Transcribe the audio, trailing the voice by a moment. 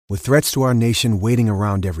With threats to our nation waiting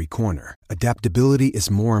around every corner, adaptability is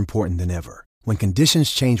more important than ever. When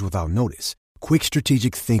conditions change without notice, quick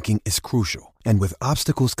strategic thinking is crucial. And with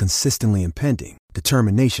obstacles consistently impending,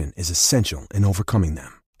 determination is essential in overcoming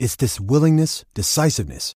them. It's this willingness,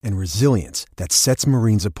 decisiveness, and resilience that sets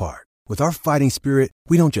Marines apart. With our fighting spirit,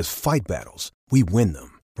 we don't just fight battles, we win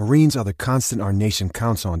them. Marines are the constant our nation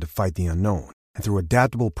counts on to fight the unknown. And through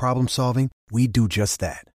adaptable problem solving, we do just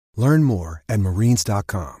that. Learn more at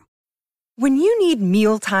marines.com. When you need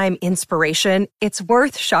mealtime inspiration, it's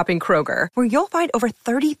worth shopping Kroger, where you'll find over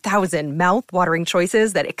 30,000 mouth-watering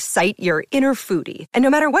choices that excite your inner foodie. And no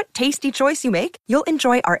matter what tasty choice you make, you'll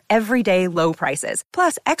enjoy our everyday low prices,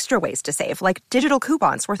 plus extra ways to save, like digital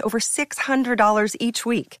coupons worth over $600 each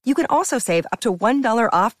week. You can also save up to $1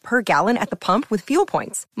 off per gallon at the pump with fuel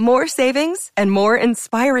points. More savings and more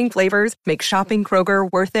inspiring flavors make shopping Kroger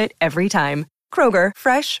worth it every time. Kroger,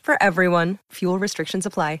 fresh for everyone. Fuel restrictions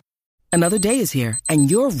apply. Another day is here,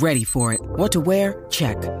 and you're ready for it. What to wear?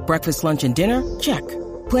 Check. Breakfast, lunch, and dinner? Check.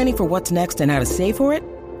 Planning for what's next and how to save for it?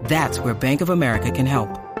 That's where Bank of America can help.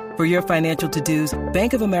 For your financial to-dos,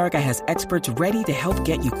 Bank of America has experts ready to help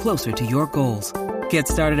get you closer to your goals. Get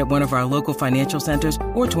started at one of our local financial centers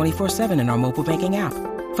or 24/7 in our mobile banking app.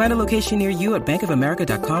 Find a location near you at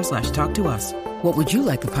bankofamerica.com/talktous. What would you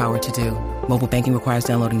like the power to do? Mobile banking requires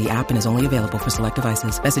downloading the app and is only available for select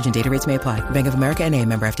devices. Message and data rates may apply. Bank of America N.A.,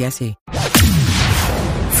 member FDIC.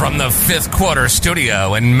 From the Fifth Quarter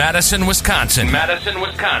Studio in Madison, Wisconsin.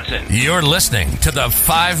 You're listening to the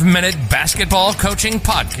 5-Minute Basketball Coaching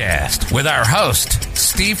Podcast with our host,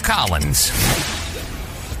 Steve Collins.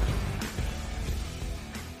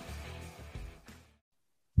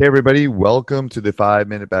 Hey, everybody. Welcome to the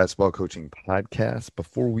 5-Minute Basketball Coaching Podcast.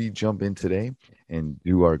 Before we jump in today and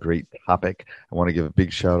do our great topic, I want to give a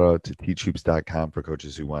big shout out to teachhoops.com for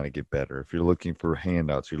coaches who want to get better. If you're looking for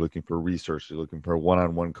handouts, you're looking for research, you're looking for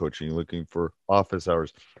one-on-one coaching, you're looking for office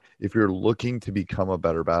hours. If you're looking to become a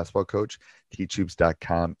better basketball coach,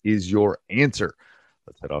 teachhoops.com is your answer.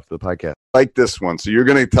 Let's head off to the podcast. Like this one. So you're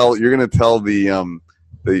going to tell the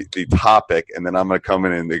topic, and then I'm going to come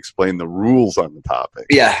in and explain the rules on the topic.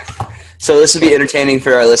 Yeah. So this will be entertaining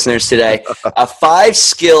for our listeners today. 5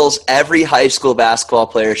 skills every high school basketball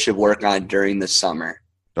player should work on during the summer.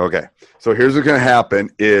 Okay. So here's what's going to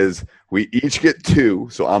happen is we each get 2.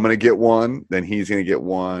 So I'm going to get 1, then he's going to get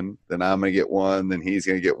 1, then I'm going to get 1, then he's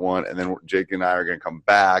going to get 1, and then Jake and I are going to come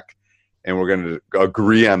back, and we're going to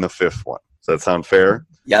agree on the 5th one. Does that sound fair?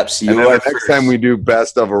 Yep. So and then the next time we do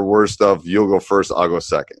best of or worst of, you'll go first, I'll go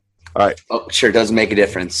second. All right. Oh, sure. Doesn't make a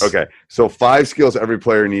difference. Okay. So 5 skills every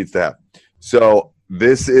player needs to have. So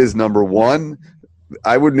this is number 1.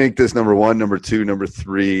 I would make this number 1, number 2, number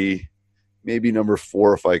 3, maybe number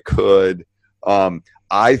 4 if I could.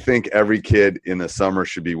 I think every kid in the summer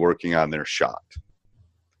should be working on their shot.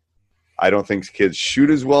 I don't think kids shoot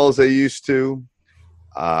as well as they used to.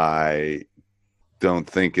 I don't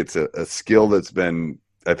think it's a skill that's been –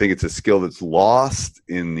 I think it's a skill that's lost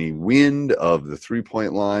in the wind of the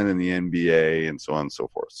three-point line in the NBA and so on and so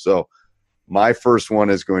forth. So my first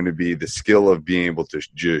one is going to be the skill of being able to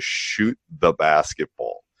just shoot the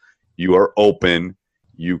basketball. You are open.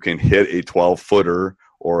 You can hit a 12-footer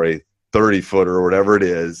or a 30-footer or whatever it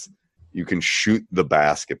is. You can shoot the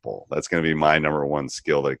basketball. That's going to be my number 1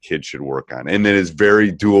 skill that a kid should work on, and it is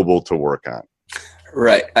very doable to work on.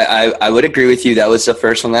 Right. I would agree with you. That was the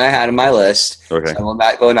first one that I had on my list. Okay. So I will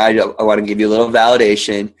not go, and I want to give you a little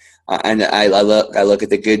validation. And I look at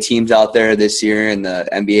the good teams out there this year in the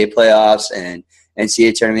NBA playoffs and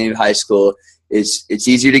NCAA tournament in high school. It's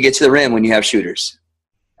easier to get to the rim when you have shooters.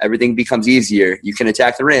 Everything becomes easier. You can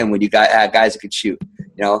attack the rim when you got guys that can shoot.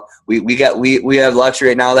 You know, we have luxury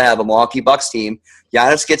right now to have a Milwaukee Bucks team.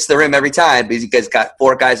 Giannis gets the rim every time because he's got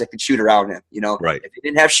 4 guys that can shoot around him, you know, right. If he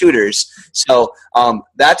didn't have shooters. So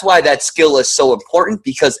that's why that skill is so important,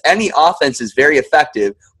 because any offense is very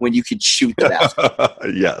effective when you can shoot the basketball.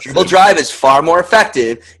 Yes. Dribble drive is far more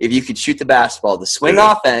effective if you can shoot the basketball. The swing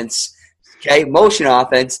offense, motion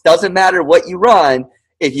offense, doesn't matter what you run.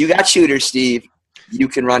 If you got shooters, Steve, you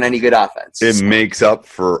can run any good offense. It makes up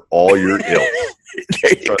for all your ills.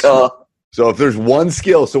 There you go. So if there's one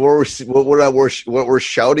skill, so what we're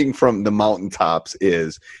shouting from the mountaintops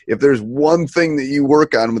is, if there's one thing that you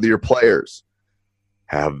work on with your players,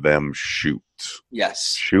 have them shoot.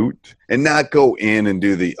 Yes. Shoot. And not go in and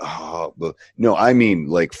do no, I mean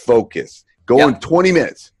like focus. Go in 20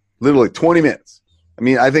 minutes. Literally 20 minutes. I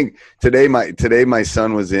mean, I think today my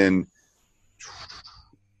son was in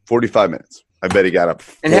 45 minutes. I bet he got up.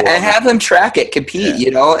 And have them track it, compete,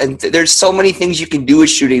 you know. And there's so many things you can do with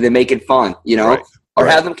shooting that make it fun, you know. Right. Or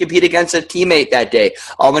have them compete against a teammate that day.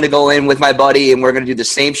 I'm going to go in with my buddy, and we're going to do the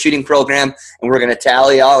same shooting program, and we're going to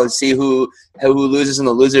tally out and see who loses, and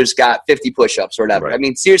the losers got 50 push-ups or whatever. Right. I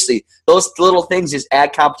mean, seriously, those little things just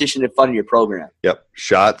add competition and fun to your program. Yep.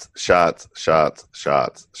 Shots.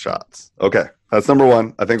 Okay. That's number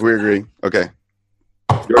one. I think we agree. Okay.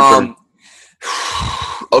 Your turn.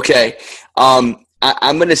 Okay. I'm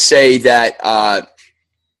going to say that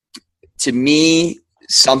to me,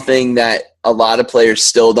 something that a lot of players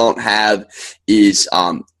still don't have is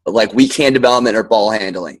like weak hand development or ball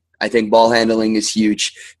handling. I think ball handling is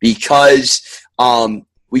huge because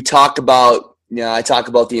we talk about, I talk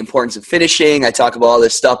about the importance of finishing. I talk about all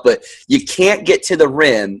this stuff, but you can't get to the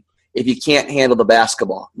rim if you can't handle the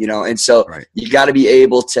basketball, and so you got to be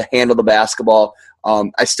able to handle the basketball.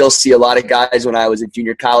 I still see a lot of guys when I was a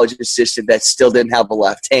junior college assistant that still didn't have a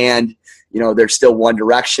left hand. They're still one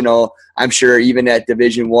directional. I'm sure even at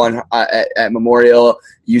Division I at Memorial,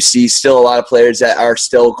 you see still a lot of players that are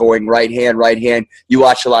still going right hand. You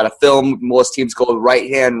watch a lot of film. Most teams go right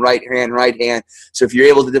hand. So if you're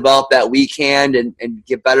able to develop that weak hand and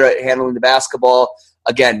get better at handling the basketball,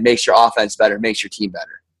 again, makes your offense better, makes your team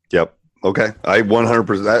better. Yep. Okay. I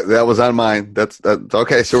 100%. That was on mine. That's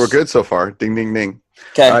okay. So we're good so far. Ding, ding, ding.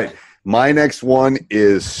 Okay. All right. My next one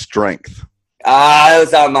is strength. That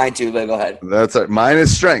was on mine too, but go ahead. That's it. Mine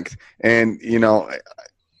is strength. And,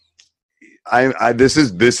 this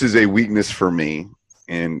is a weakness for me.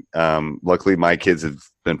 And luckily my kids have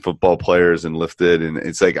been football players and lifted. And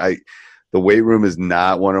it's like the weight room is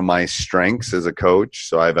not one of my strengths as a coach.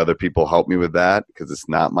 So I have other people help me with that because it's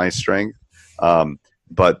not my strength.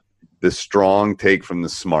 But the strong take from the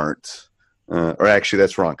smart, or actually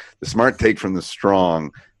that's wrong. The smart take from the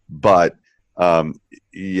strong, but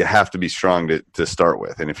you have to be strong to start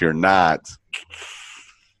with. And if you're not,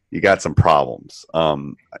 you got some problems.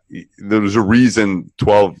 There's a reason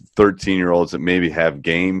 12, 13-year-olds that maybe have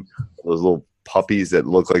game, those little puppies that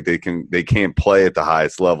look like they can't play at the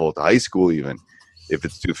highest level at the high school even if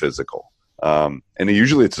it's too physical. And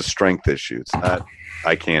usually it's a strength issue. It's not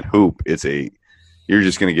I can't hoop. You're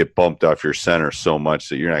just going to get bumped off your center so much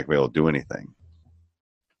that you're not going to be able to do anything.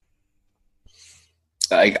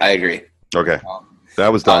 I agree. Okay. That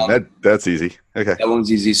was done. That's easy. Okay. That one's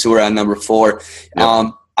easy. So we're on number 4.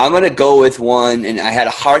 Yep. I'm going to go with one, and I had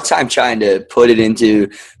a hard time trying to put it into,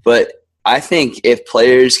 but I think if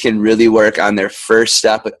players can really work on their first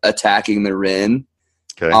step attacking the rim,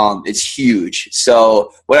 it's huge.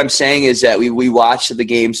 So what I'm saying is that we watch the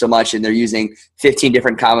game so much, and they're using 15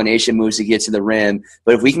 different combination moves to get to the rim.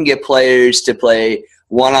 But if we can get players to play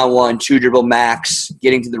one-on-one, 2-dribble max,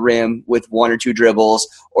 getting to the rim with 1 or 2 dribbles,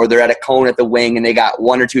 or they're at a cone at the wing and they got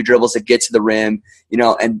 1 or 2 dribbles to get to the rim,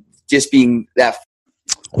 and just being that.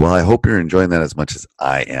 Well, I hope you're enjoying that as much as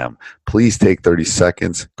I am. Please take 30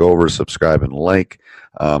 seconds, go over, subscribe, and like.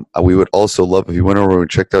 We would also love if you went over and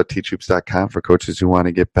checked out teachhoops.com for coaches who want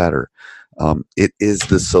to get better. It is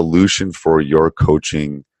the solution for your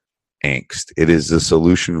coaching angst. It is the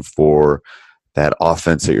solution for that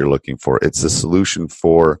offense that you're looking for. It's the solution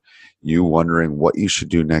for you wondering what you should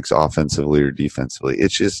do next offensively or defensively.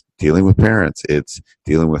 It's just dealing with parents. It's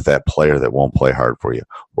dealing with that player that won't play hard for you.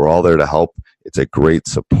 We're all there to help. It's a great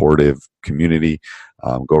supportive community.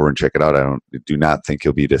 Go over and check it out. I do not think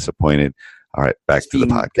you'll be disappointed. All right, back to the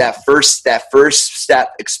podcast. That first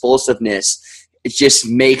step, explosiveness, it just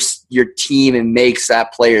makes your team and makes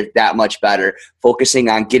that player that much better. Focusing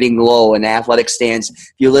on getting low and athletic stance.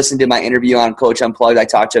 If you listen to my interview on Coach Unplugged, I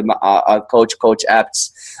talked to Coach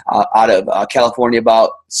Epps out of California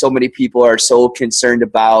about so many people are so concerned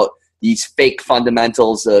about these fake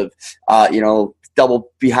fundamentals of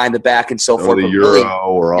double behind the back and so forth. The Euro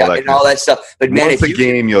or all that. And all that stuff. But man, once a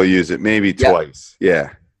game you'll use it, maybe twice. Yeah.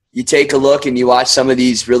 You take a look and you watch some of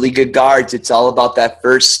these really good guards. It's all about that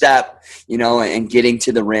first step, and getting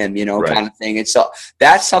to the rim, kind of thing. And so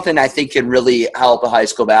that's something I think can really help a high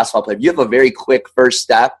school basketball player. If you have a very quick first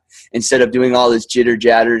step, instead of doing all this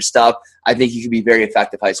jitter-jatter stuff, I think you can be very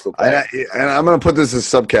effective high school player. And I'm going to put this as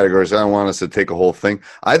subcategories. I don't want us to take a whole thing.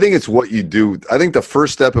 I think it's what you do. I think the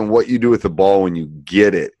first step and what you do with the ball when you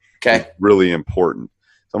get it is really important.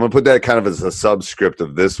 So I'm going to put that kind of as a subscript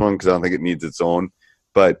of this one because I don't think it needs its own.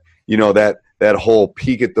 But, that whole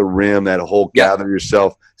peek at the rim, that whole gather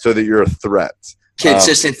yourself so that you're a threat.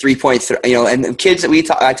 Consistent 3-point, and kids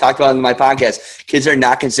that I talked about in my podcast, kids are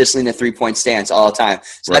not consistently in a 3-point stance all the time.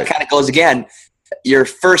 So that kind of goes again. Your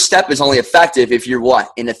first step is only effective if you're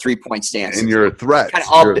in a 3-point stance. And you're a threat.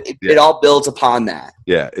 It all builds upon that.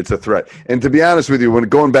 Yeah, it's a threat. And to be honest with you, when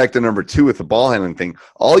going back to number 2 with the ball handling thing,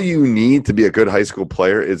 all you need to be a good high school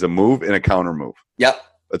player is a move and a counter move. Yep.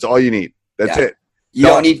 That's all you need. That's it. You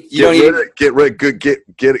don't need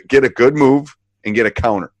get a good move and get a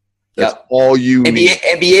counter. That's all you need.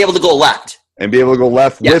 And be able to go left. And be able to go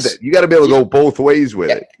left with it. You got to be able to go both ways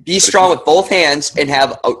with it. Be strong with both hands and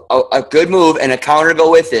have a good move and a counter to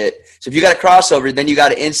go with it. So if you got a crossover, then you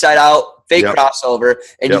got an inside out fake crossover,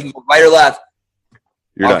 and you can go right or left.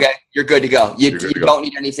 You're good to go. You don't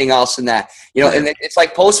need anything else in that. And it's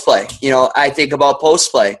like post play. I think about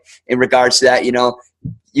post play in regards to that. You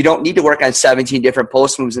don't need to work on 17 different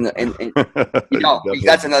post moves,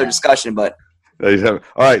 that's another discussion. But all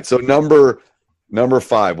right, so number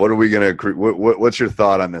 5. What are we going to agree? What's your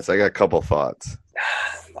thought on this? I got a couple thoughts.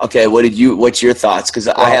 Okay, what's your thoughts? Because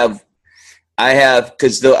I have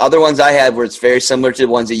because the other ones I had were very similar to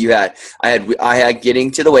the ones that you had. I had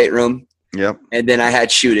getting to the weight room. Yep. And then I had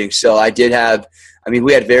shooting. So I did have.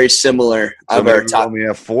 We had very similar of our top. We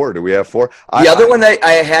have 4. Do we have 4? The other one that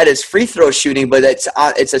I had is free throw shooting, but it's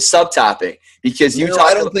a subtopic because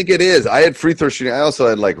I don't think it is. I had free throw shooting. I also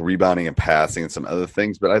had like rebounding and passing and some other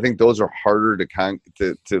things, but I think those are harder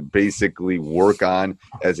to basically work on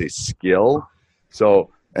as a skill.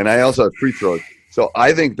 So, and I also had free throws. So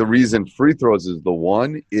I think the reason free throws is the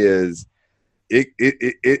one is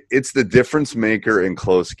it's the difference maker in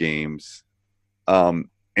close games,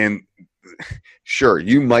 and. Sure,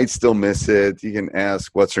 you might still miss it. You can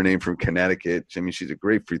ask what's her name from Connecticut. She's a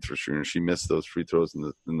great free throw shooter. She missed those free throws in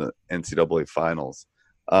the NCAA finals.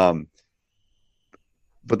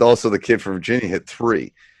 But also the kid from Virginia hit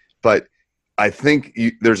 3. But I think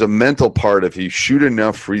there's a mental part. If you shoot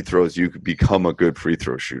enough free throws, you could become a good free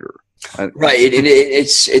throw shooter. Right.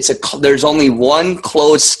 There's only one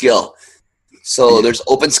closed skill. So there's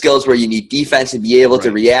open skills where you need defense and be able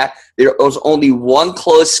to react. There's only one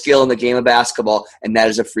closed skill in the game of basketball, and that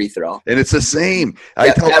is a free throw. And it's the same.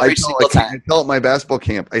 I tell at my basketball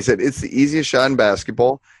camp, I said, it's the easiest shot in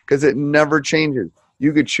basketball because it never changes.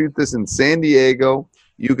 You could shoot this in San Diego.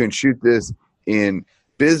 You can shoot this in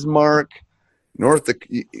Bismarck, North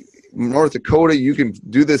Dakota. You can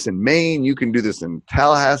do this in Maine. You can do this in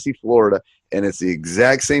Tallahassee, Florida. And it's the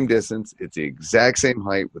exact same distance. It's the exact same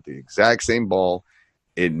height with the exact same ball.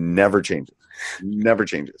 It never changes. Never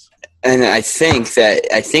changes. And I think free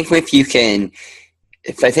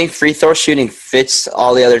throw shooting fits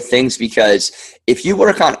all the other things, because if you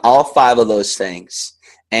work on all 5 of those things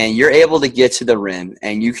and you're able to get to the rim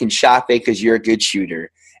and you can shot fake because you're a good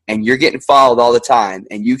shooter and you're getting fouled all the time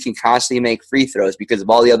and you can constantly make free throws because of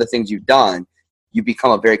all the other things you've done, you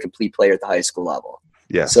become a very complete player at the high school level.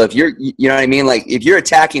 Yeah. So if you're, you know what I mean? Like if you're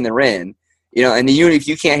attacking the rim, and if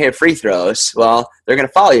you can't hit free throws, well, they're going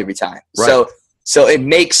to foul you every time. Right. So it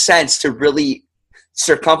makes sense to really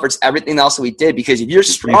circumference everything else that we did, because if you're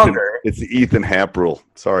stronger. It's the Ethan Happ rule.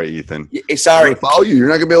 Sorry, Ethan. Sorry. Foul you. You're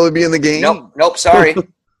not going to be able to be in the game. Nope. Sorry.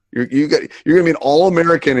 You're going to be an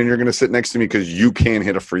All-American and you're going to sit next to me because you can't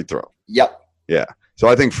hit a free throw. Yep. Yeah. So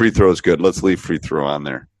I think free throw is good. Let's leave free throw on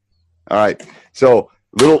there. All right. So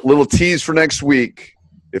little tease for next week.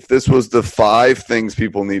 If this was the 5 things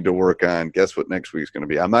people need to work on, guess what next week's going to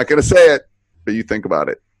be? I'm not going to say it, but you think about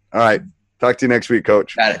it. All right. Talk to you next week,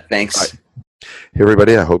 Coach. Got it. Thanks. Right. Hey,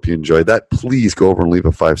 everybody. I hope you enjoyed that. Please go over and leave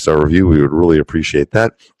a 5-star review. We would really appreciate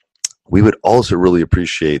that. We would also really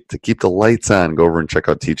appreciate to keep the lights on. Go over and check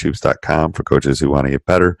out teachhoops.com for coaches who want to get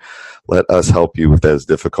better. Let us help you with as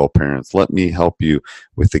difficult parents. Let me help you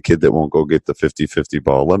with the kid that won't go get the 50-50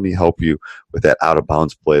 ball. Let me help you with that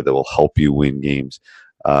out-of-bounds play that will help you win games.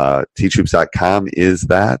 Teachhoops.com is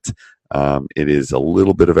that. It is a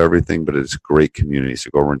little bit of everything, but it's a great community.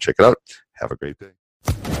 So go over and check it out. Have a great day.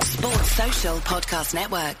 Sports Social Podcast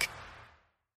Network.